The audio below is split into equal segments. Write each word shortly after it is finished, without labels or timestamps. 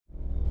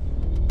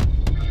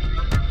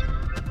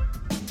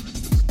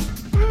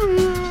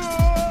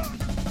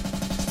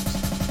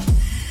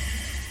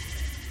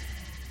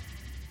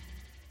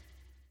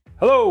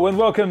Hello and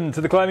welcome to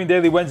the Climbing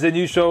Daily Wednesday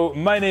News Show.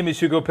 My name is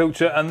Hugo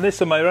Pilcher and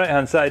this on my right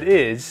hand side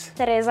is...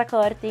 Teresa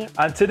Corti.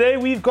 And today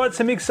we've got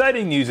some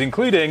exciting news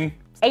including...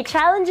 A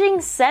challenging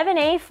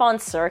 7A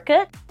font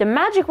circuit. The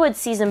Magic Wood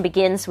season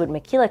begins with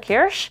Michaela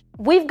Kirsch.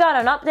 We've got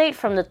an update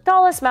from the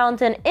tallest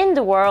mountain in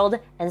the world.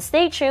 And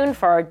stay tuned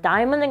for our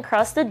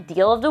diamond-encrusted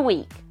deal of the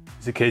week.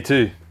 Is it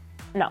K2?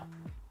 No,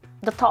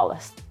 the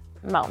tallest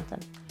mountain.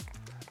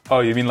 Oh,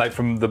 you mean like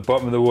from the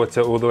bottom of the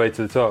water all the way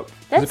to the top?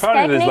 Because That's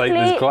apparently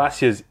there's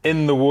glaciers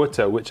in the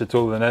water which are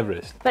taller than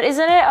Everest. But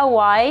isn't it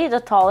Hawaii, the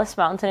tallest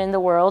mountain in the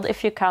world,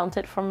 if you count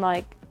it from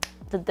like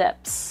the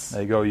depths?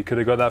 There you go, you could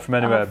have got that from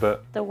anywhere,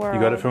 but the world.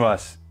 You got it from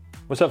us.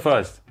 What's up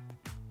first?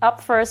 Up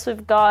first,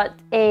 we've got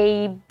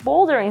a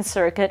bouldering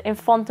circuit in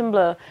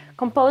Fontainebleau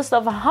composed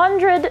of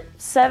 100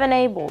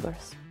 7A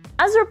boulders.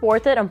 As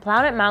reported on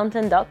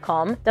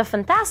PlanetMountain.com, the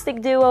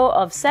fantastic duo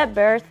of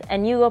Berthe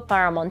and Hugo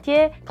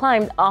Paramentier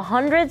climbed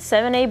 100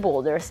 7A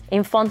boulders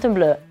in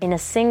Fontainebleau in a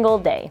single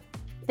day.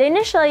 The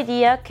initial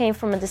idea came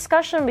from a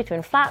discussion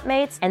between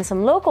flatmates, and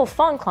some local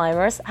font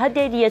climbers had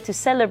the idea to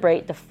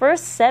celebrate the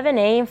first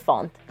 7A in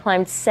font,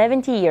 climbed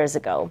 70 years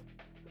ago.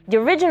 The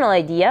original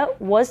idea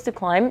was to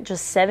climb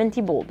just 70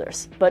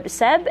 boulders, but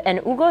Seb and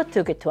Hugo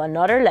took it to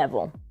another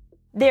level.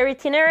 Their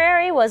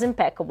itinerary was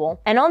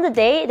impeccable, and on the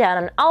day they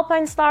had an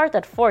alpine start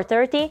at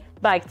 4:30,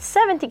 biked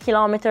 70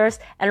 kilometers,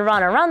 and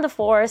ran around the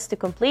forest to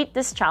complete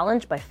this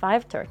challenge by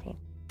 5:30.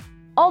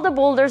 All the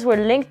boulders were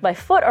linked by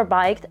foot or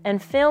biked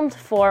and filmed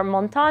for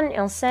Montagne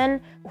en Seine,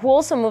 who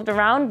also moved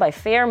around by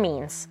fair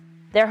means.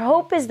 Their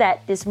hope is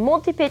that this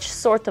multi-pitch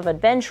sort of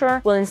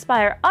adventure will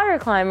inspire other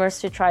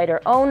climbers to try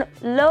their own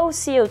low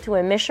CO2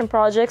 emission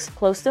projects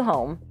close to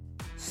home.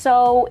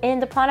 So, in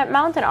the Planet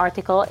Mountain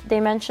article,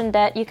 they mentioned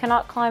that you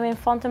cannot climb in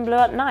Fontainebleau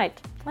at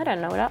night. I don't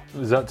know that.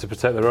 Is that to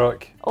protect the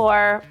rock?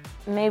 Or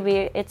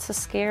maybe it's a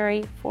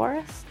scary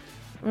forest?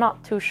 I'm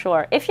not too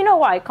sure. If you know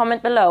why,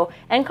 comment below.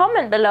 And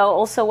comment below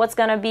also what's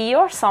going to be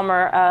your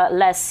summer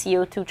less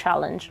CO2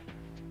 challenge.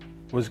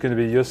 What's going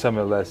to be your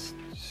summer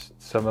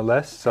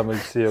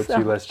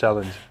CO2 less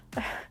challenge?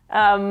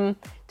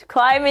 To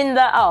climb in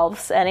the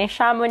Alps and in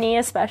Chamonix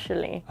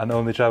especially. And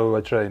only travel by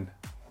train.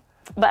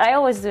 But I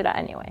always do that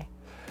anyway.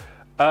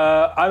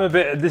 I'm a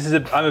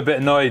bit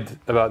annoyed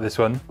about this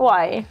one.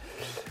 Why?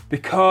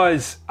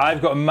 Because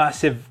I've got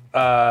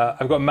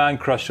a man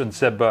crush on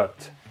Seb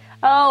Berthe.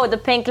 Oh, the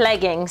pink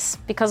leggings.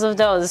 Because of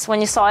those. When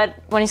you saw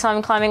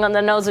him climbing on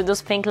the nose with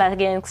those pink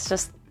leggings,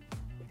 just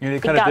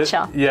It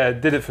gotcha.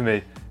 Did it for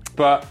me.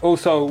 But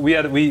also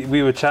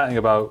we were chatting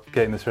about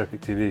getting this for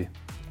Epic TV.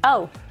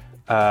 Oh.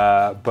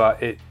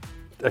 But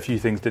a few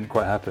things didn't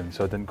quite happen,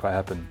 so it didn't quite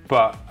happen.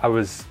 But I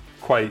was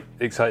quite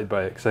excited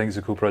by it because I think it's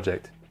a cool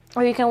project.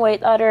 Or you can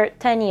wait other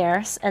 10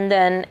 years and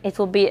then it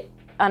will be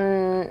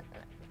an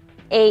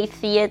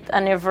 80th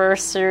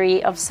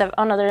anniversary of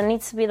there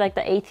needs to be like the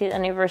 80th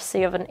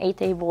anniversary of an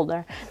 8A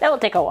boulder. That will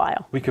take a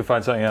while. We can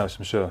find something else,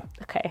 I'm sure.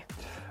 Okay.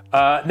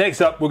 Next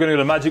up, we're going to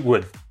go to Magic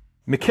Wood.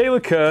 Michaela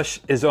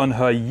Kirsch is on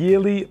her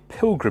yearly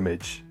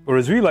pilgrimage, or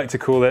as we like to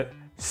call it,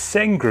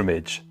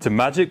 Sengrimage, to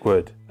Magic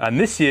Wood. And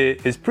this year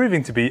is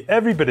proving to be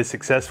every bit as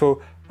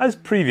successful as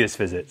previous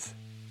visits.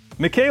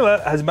 Michaela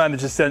has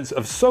managed ascents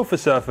of Sofa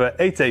Surfer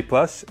 8A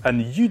Plus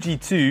and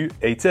UG2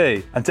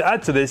 8A. And to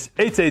add to this,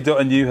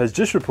 8A.nu has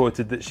just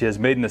reported that she has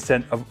made an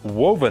ascent of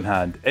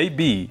Wovenhand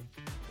 8B.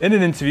 In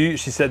an interview,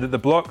 she said that the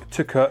block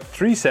took her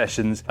 3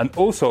 sessions and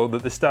also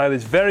that the style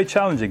is very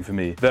challenging for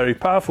me. Very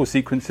powerful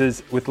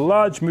sequences with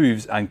large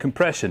moves and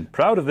compression.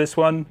 Proud of this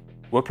one.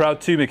 We're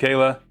proud too,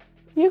 Michaela.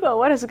 Hugo,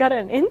 what has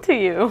gotten into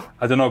you?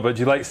 I don't know, but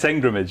do you like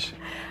Sengrimage?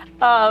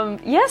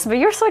 Yes, but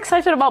you're so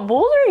excited about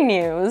bouldering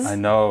news. I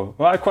know.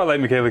 Well, I quite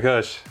like Michaela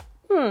Kirsch.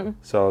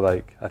 So,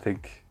 I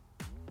think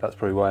that's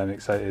probably why I'm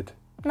excited.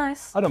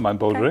 Nice. I don't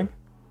mind bouldering.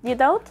 Okay. You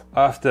don't?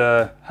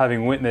 After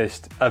having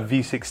witnessed a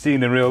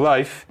V16 in real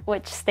life.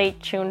 Which, stay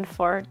tuned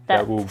for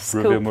that we'll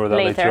scoop reveal more of that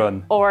later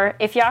on. Or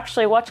if you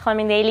actually watch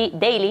Climbing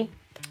Daily,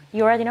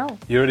 you already know.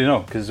 You already know,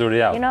 because it's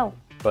already out. You know.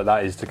 But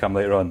that is to come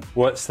later on.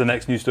 What's the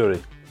next news story?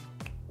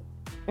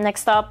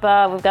 Next up,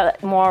 we've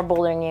got more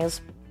bouldering news.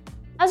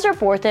 As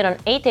reported on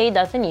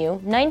 8A.nu,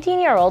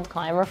 19-year-old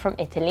climber from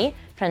Italy,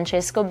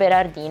 Francesco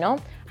Berardino,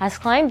 has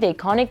climbed the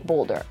iconic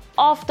boulder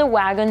off the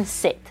wagon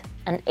Sit,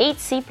 an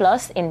 8C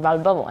plus in Val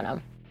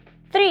Bavona.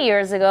 3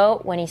 years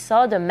ago, when he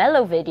saw the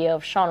Mellow video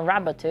of Sean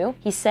Rabatu,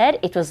 he said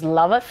it was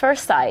love at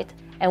first sight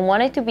and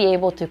wanted to be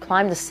able to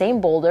climb the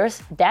same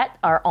boulders that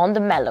are on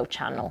the Mellow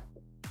channel.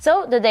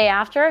 So the day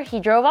after, he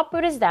drove up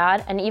with his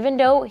dad, and even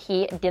though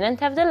he didn't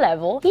have the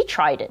level, he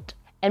tried it.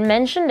 And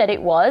mentioned that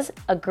it was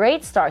a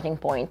great starting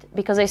point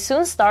because I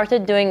soon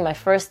started doing my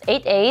first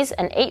 8As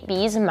and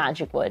 8Bs in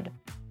Magic Wood.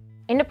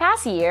 In the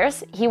past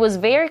years, he was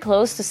very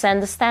close to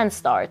send the stand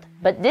start,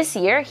 but this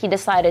year he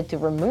decided to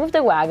remove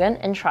the wagon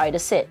and try the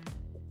sit.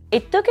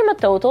 It took him a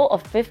total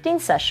of 15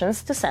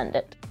 sessions to send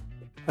it.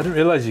 I didn't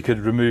realize you could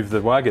remove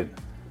the wagon.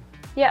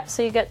 Yeah,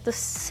 so you get the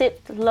sit,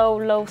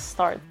 low,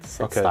 start,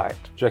 sit, okay. start.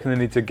 Do you reckon they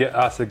need to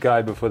ask the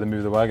guy before they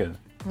move the wagon?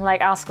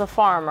 Like ask the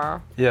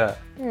farmer. Yeah.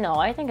 No,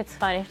 I think it's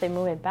fine if they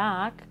move it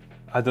back.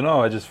 I don't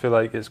know, I just feel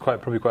like it's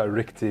probably quite a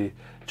rickety...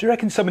 Do you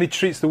reckon somebody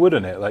treats the wood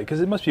on it? Like, because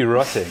it must be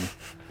rotting.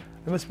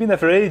 It must have been there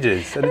for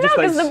ages. And No,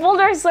 because the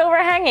boulder is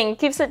overhanging,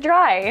 keeps it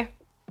dry.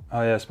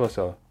 Oh yeah, I suppose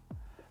so.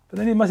 But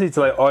then you must need to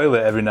like oil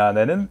it every now and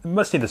then. And it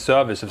must need a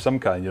service of some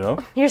kind, you know?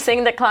 You're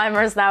saying that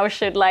climbers now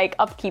should like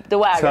upkeep the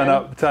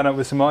wagon. Turn up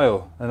with some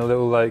oil and a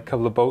little like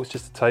couple of bolts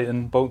just to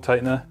bolt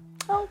tightener.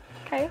 Oh,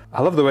 okay.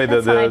 I love the way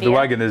that That's the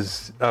wagon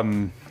has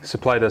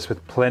supplied us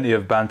with plenty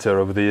of banter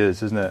over the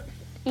years, isn't it?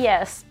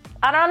 Yes.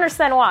 I don't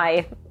understand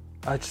why.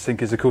 I just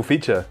think it's a cool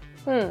feature.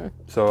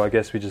 So I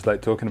guess we just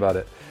like talking about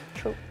it.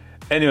 True.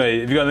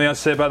 Anyway, have you got anything else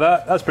to say about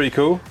that? That's pretty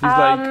cool. He's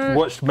like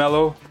watched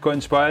Mellow, got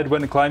inspired,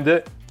 went and climbed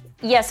it.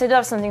 Yes, I do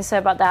have something to say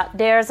about that.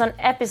 There's an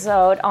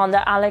episode on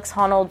the Alex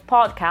Honnold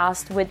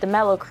podcast with the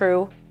Mellow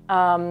crew,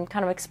 kind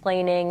of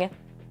explaining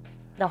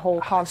the whole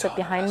concept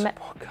behind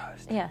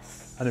podcast.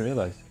 Yes. I didn't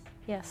realise.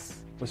 Yes.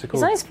 What's it It's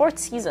called? on his fourth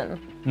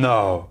season.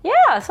 No.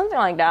 Yeah, something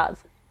like that.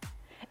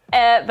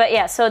 But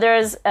yeah, so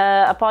there's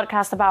a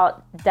podcast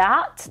about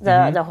that,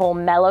 the whole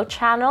Mellow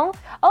channel.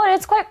 Oh, and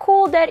it's quite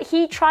cool that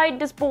he tried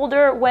this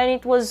boulder when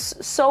it was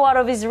so out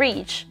of his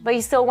reach, but he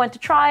still went to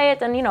try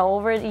it, and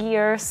over the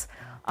years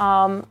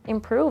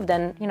improved,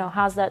 and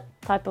has that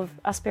type of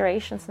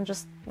aspirations and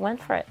just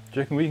went for it. Do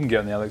you reckon we can get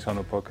on the Alex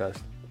Honnold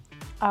podcast?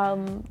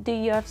 Do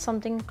you have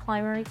something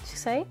climbery to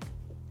say?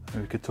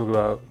 We could talk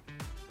about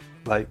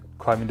like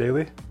climbing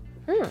daily.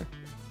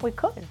 We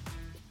could.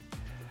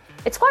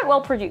 It's quite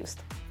well produced.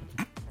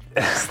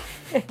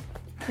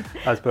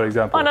 As per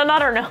example. On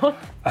another note.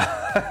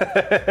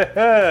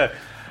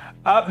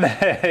 Up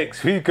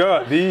next, we've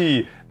got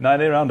the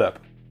 9A Roundup.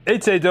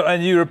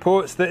 Ete.nu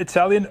reports that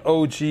Italian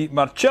OG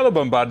Marcello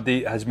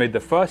Bombardi has made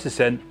the first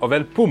ascent of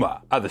El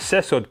Puma at the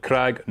Sesod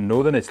Crag,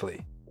 northern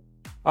Italy.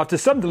 After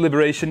some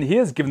deliberation, he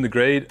has given the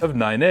grade of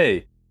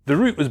 9A. The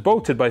route was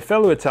bolted by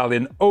fellow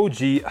Italian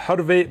OG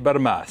Hervé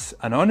Bermas,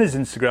 and on his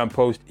Instagram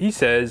post he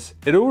says,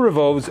 "It all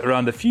revolves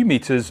around a few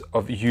metres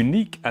of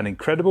unique and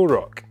incredible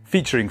rock,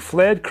 featuring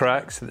flared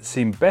cracks that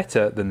seem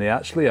better than they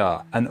actually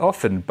are, and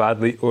often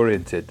badly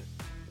oriented."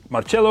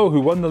 Marcello, who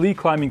won the League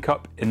Climbing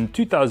Cup in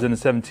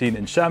 2017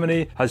 in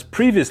Chamonix, has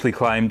previously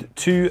climbed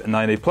 2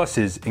 9A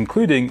pluses,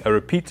 including a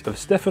repeat of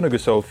Stefano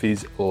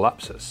Ghisolfi's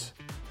Lapsus.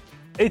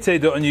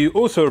 Ete.nu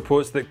also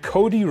reports that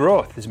Cody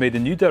Roth has made a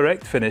new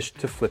direct finish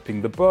to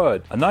Flipping the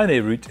Bird, a 9A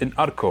route in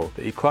Arco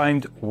that he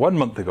climbed 1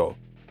 month ago.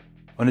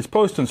 On his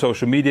post on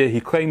social media, he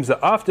claims that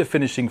after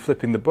finishing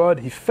Flipping the Bird,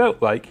 he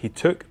felt like he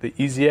took the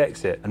easy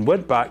exit and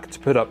went back to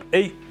put up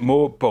 8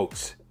 more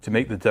bolts to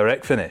make the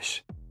direct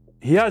finish.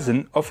 He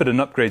hasn't offered an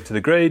upgrade to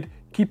the grade,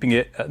 keeping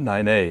it at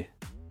 9A.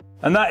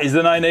 And that is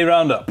the 9A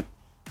Roundup.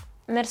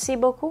 Merci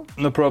beaucoup.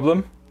 No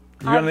problem.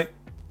 You got anything?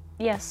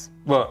 Yes.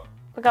 What?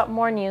 We got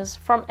more news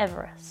from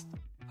Everest.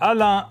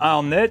 Alain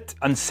Arnett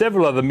and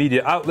several other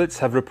media outlets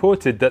have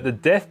reported that the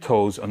death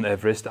tolls on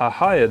Everest are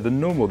higher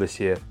than normal this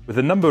year, with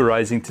the number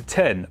rising to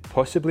 10,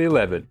 possibly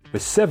 11,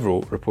 with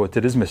several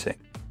reported as missing.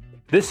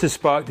 This has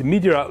sparked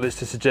media outlets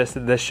to suggest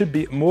that there should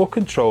be more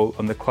control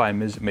on the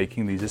climbers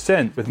making these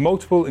ascents, with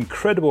multiple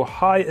incredible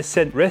high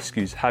ascent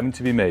rescues having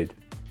to be made.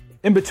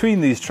 In between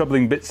these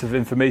troubling bits of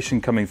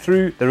information coming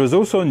through, there was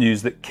also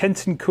news that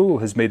Kenton Cool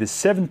has made his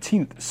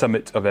 17th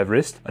summit of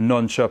Everest, a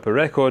non-Sherpa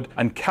record,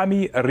 and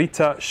Kami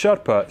Rita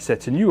Sherpa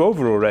set a new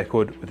overall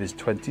record with his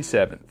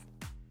 27th.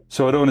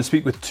 So I don't want to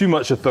speak with too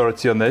much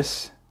authority on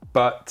this,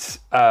 but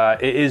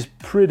it is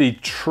pretty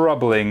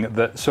troubling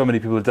that so many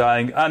people are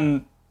dying,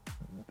 and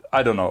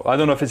I don't know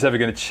if it's ever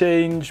going to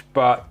change,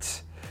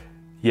 but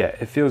yeah,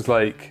 it feels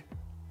like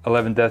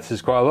 11 deaths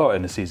is quite a lot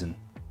in a season.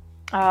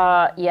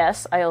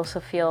 Yes, I also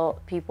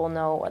feel people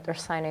know what they're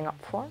signing up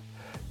for.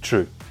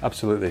 True,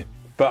 absolutely.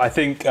 But I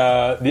think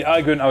the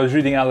argument, I was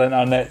reading Alan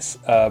Arnett's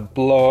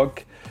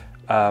blog,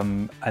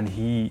 and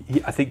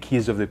I think he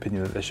is of the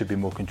opinion that there should be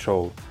more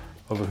control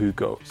over who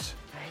goes.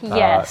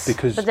 Yes,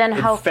 because but then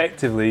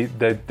effectively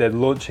they're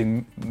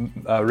launching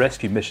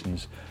rescue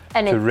missions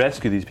to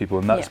rescue these people,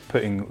 and that's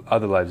putting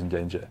other lives in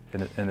danger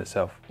in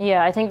itself.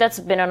 Yeah, I think that's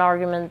been an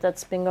argument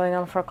that's been going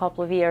on for a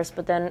couple of years,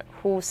 but then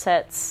who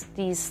sets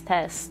these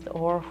tests,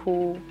 or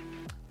who...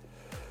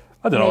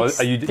 I don't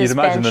know, you'd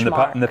imagine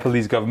the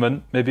Nepalese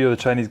government, maybe, or the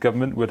Chinese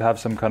government would have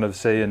some kind of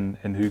say in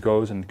who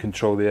goes and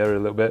control the area a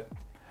little bit.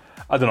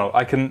 I don't know,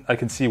 I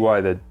can see why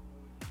they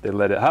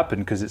let it happen,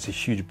 because it's a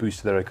huge boost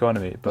to their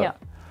economy, but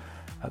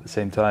at the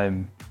same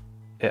time,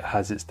 it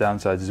has its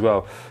downsides as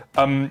well.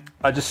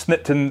 I just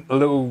snipped in a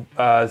little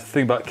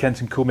thing about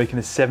Kenton Cool making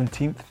his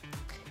 17th.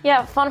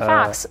 Yeah, fun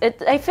facts.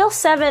 I feel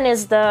 7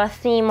 is the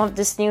theme of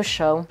this new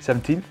show.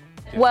 17th?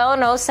 Well,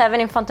 no, 7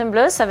 in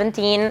Fontainebleau,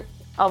 17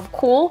 of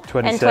Cool,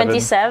 27. And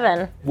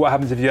 27. What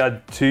happens if you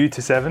add 2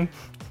 to 7?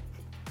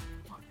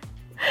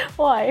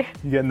 Why?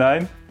 You get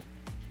 9?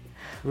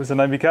 What's the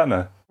 9 become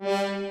now?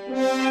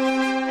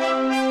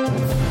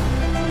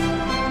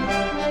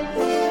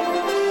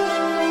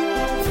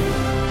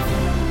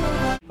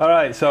 All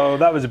right, so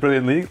that was a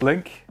brilliant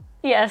link.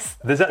 Yes.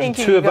 There's actually Thank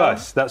you, two of Hugo.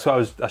 us. That's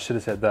what I should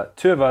have said that.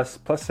 2 of us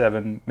plus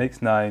 7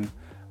 makes 9.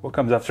 What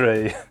comes after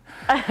A?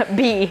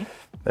 B.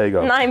 There you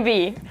go.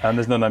 9B. And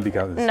there's no 9B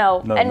counters.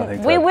 No. Nothing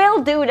And to we add.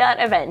 will do that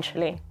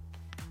eventually.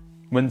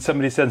 When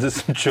somebody sends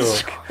us some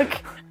chalk.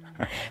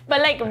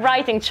 But like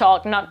writing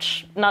chalk, not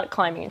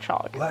climbing in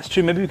chalk. Well, that's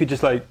true. Maybe we could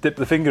just like dip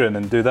the finger in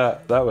and do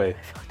that way. I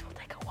feel like it'll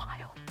take a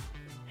while.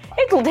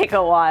 It'll take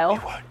a while. We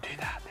won't do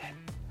that then.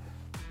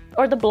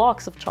 Or the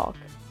blocks of chalk.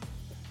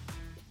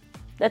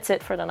 That's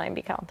it for the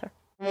 9B counter.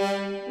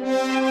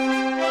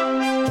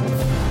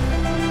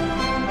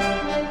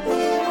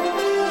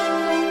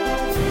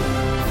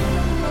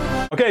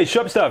 Okay,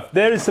 shop stuff.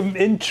 There is some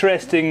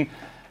interesting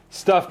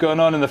stuff going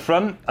on in the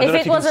front. I don't If know it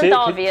if you can wasn't see it.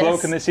 obvious. Flo,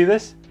 can they see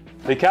this?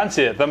 They can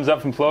see it. Thumbs up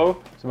from Flo.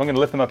 So I'm going to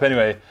lift them up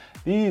anyway.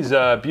 These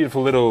are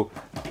beautiful little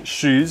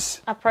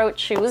shoes Approach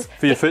shoes.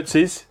 for your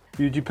footsies.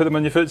 Did you put them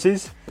on your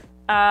footsies?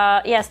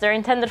 Yes, they're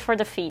intended for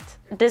the feet.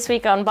 This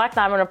week on Black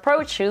Diamond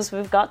Approach shoes,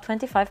 we've got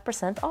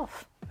 25%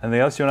 off.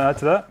 Anything else you want to add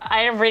to that?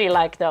 I really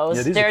like those.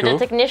 Yeah, these They're are cool. the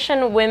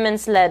Technician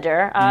women's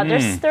leather.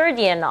 They're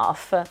sturdy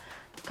enough.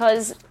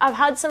 Because I've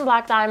had some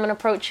Black Diamond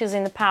Approach shoes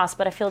in the past,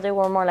 but I feel they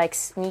were more like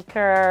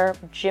sneaker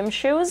gym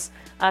shoes,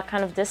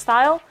 kind of this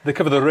style. They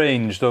cover the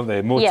range, don't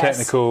they? More Yes.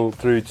 technical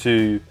through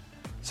to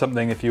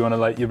something if you want to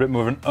like, you're a bit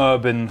more of an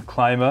urban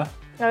climber,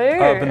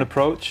 urban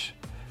approach,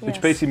 which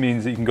Yes. basically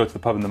means that you can go to the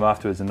pub and them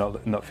afterwards and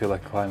not feel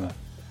like a climber.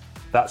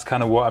 That's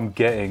kind of what I'm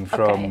getting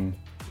from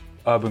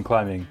urban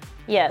climbing.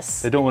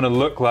 Yes. They don't want to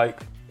look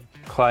like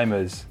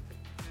climbers,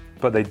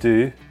 but they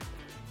do.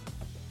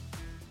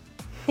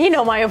 You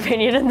know my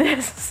opinion on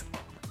this.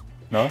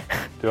 No?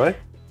 Do I?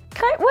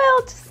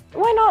 Well, just,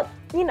 why not,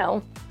 you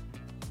know.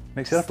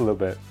 Mix it up a little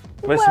bit.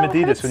 Wear some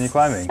Adidas when you're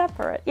climbing.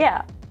 Separate,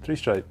 yeah.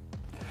 3-stripe.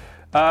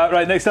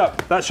 Right, next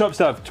up, that's shop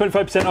stuff.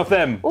 25% off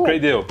them. Ooh.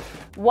 Great deal.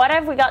 What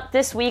have we got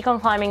this week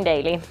on Climbing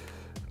Daily?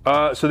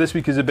 So this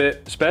week is a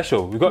bit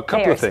special. We've got a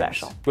couple Very of things.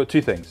 special. We've got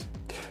 2 things.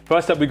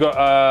 First up, we've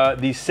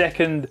got the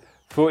second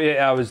 48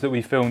 hours that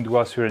we filmed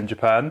whilst we were in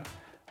Japan.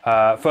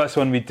 First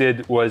one we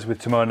did was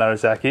with Tomoe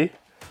Narazaki.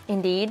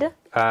 Indeed.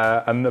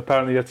 And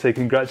apparently you have to say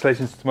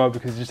congratulations to Tomoe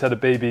because he just had a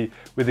baby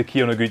with a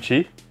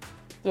Kiyonoguchi.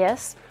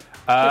 Yes.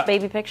 Good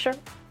baby picture.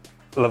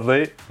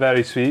 Lovely,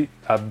 very sweet,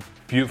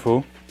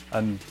 beautiful,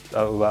 and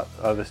all that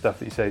other stuff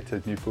that you say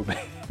to newborn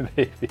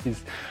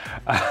babies.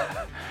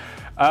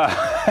 I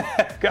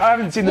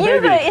haven't seen the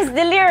Hugo baby. is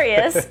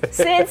delirious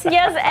since he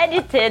has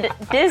edited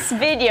this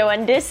video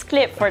and this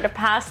clip for the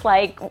past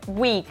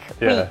weeks.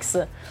 It's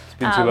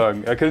been too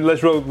long. Okay,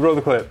 let's roll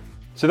the clip.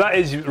 So that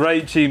is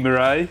Raichi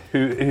Mirai,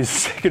 who's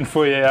second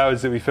 48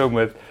 hours that we filmed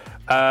with.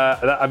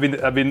 I've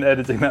been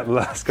editing that the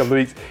last couple of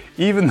weeks,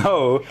 even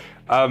though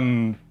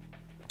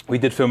we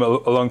did film it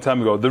a long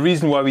time ago. The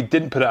reason why we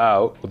didn't put it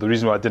out, or the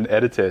reason why I didn't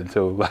edit it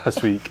until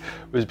last week,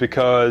 was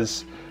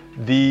because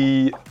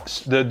the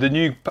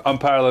new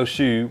unparalleled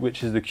shoe,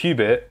 which is the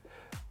Qubit,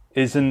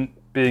 isn't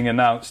being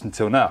announced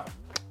until now.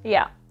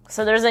 Yeah.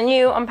 So there's a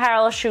new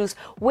unparalleled shoes,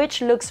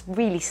 which looks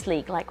really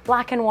sleek, like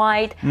black and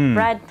white,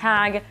 red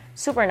tag,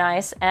 super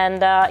nice.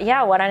 And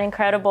what an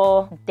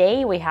incredible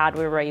day we had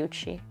with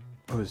Ryuichi.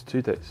 Oh, it was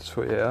 2 days, it's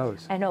 48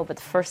 hours. I know, but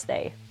the first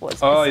day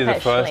was Oh, yeah, the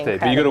especially first day.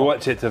 But you got to incredible.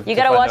 watch it to You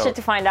gotta find watch out it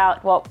to find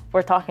out what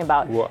we're talking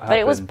about. what But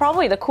it was happened.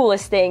 probably the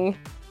coolest thing.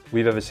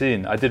 we've ever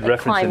seen. I did The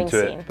reference climbing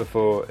into scene. it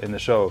before in the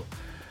show.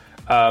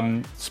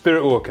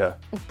 Spirit Walker.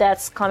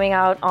 That's coming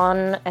out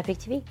on Epic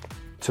TV.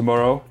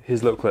 Tomorrow,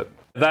 here's a little clip.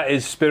 That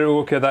is Spirit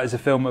Walker. That is a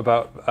film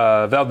about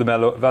Val di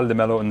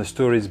Mello and the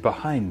stories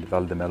behind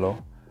Val di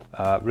Mello.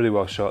 Really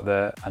well shot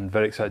there, and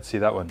very excited to see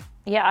that one.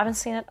 Yeah, I haven't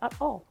seen it at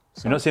all.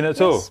 So, You've not seen it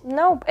at all?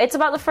 No, it's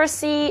about the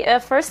first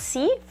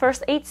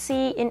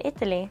 8C in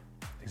Italy.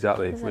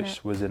 Exactly,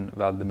 which was in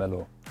Val di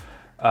Mello.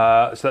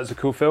 So that's a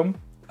cool film.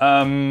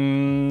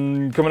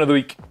 Comment of the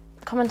week.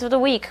 Comment of the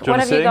week. Do you What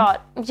wanna have you sing?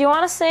 got? Do you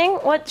want to sing?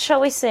 What shall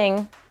we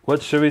sing?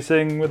 What should we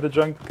sing with the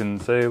drunken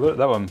sailor?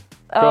 That one.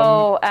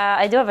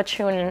 I do have a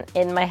tune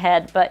in my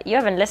head, but you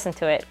haven't listened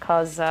to it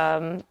because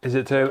Is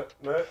it Taylor?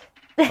 No.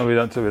 Oh, we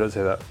don't say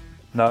that.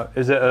 No,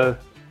 is it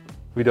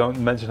we don't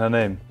mention her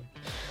name.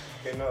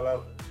 Okay, not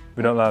allowed.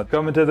 We don't allow.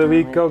 Comment of the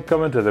week, go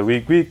comment of the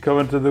week,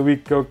 comment of the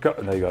week, go.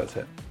 There you go, that's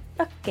it.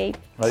 okay.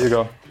 Right, you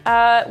go.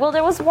 Well,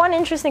 there was one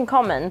interesting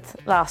comment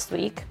last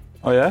week,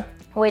 Oh yeah?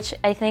 which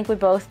I think we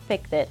both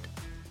picked it.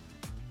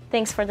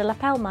 Thanks for the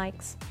lapel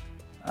mics.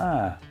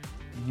 Ah,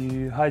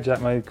 you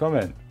hijacked my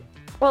comment.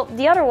 Well,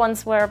 the other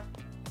ones were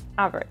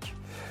average.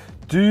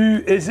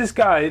 Is this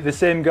guy the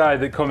same guy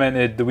that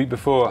commented the week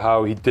before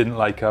how he didn't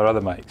like our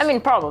other mics? I mean,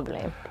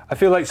 probably. I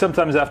feel like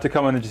sometimes I have to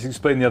come on and just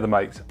explain the other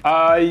mics.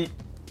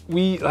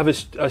 We have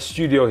a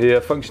studio here,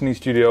 a functioning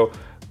studio.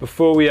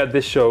 Before we had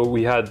this show,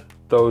 we had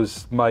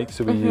those mics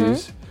that we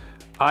use.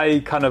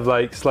 I kind of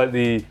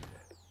slightly,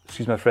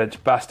 excuse my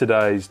French,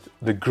 bastardized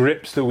the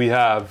grips that we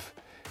have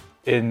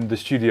in the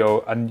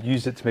studio and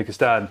used it to make a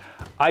stand.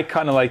 I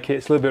kind of like it.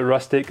 It's a little bit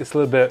rustic. It's a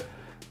little bit,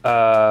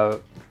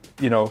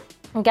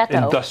 Ghetto.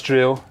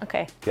 industrial.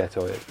 Okay.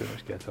 Ghetto, yeah, it's pretty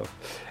much ghetto.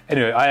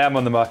 Anyway, I am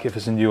on the market for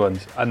some new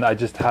ones, and I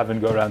just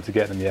haven't got around to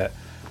getting them yet.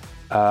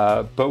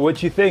 But what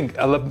do you think?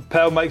 Are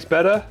lapel mics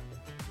better?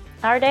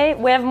 Are they?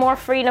 We have more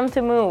freedom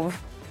to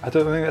move. I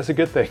don't think that's a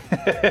good thing.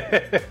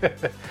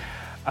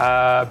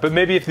 But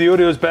maybe if the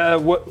audio is better,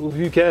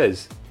 who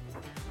cares?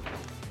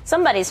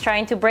 Somebody's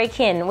trying to break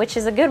in, which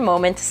is a good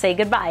moment to say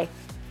goodbye.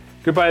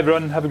 Goodbye,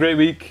 everyone. Have a great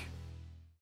week.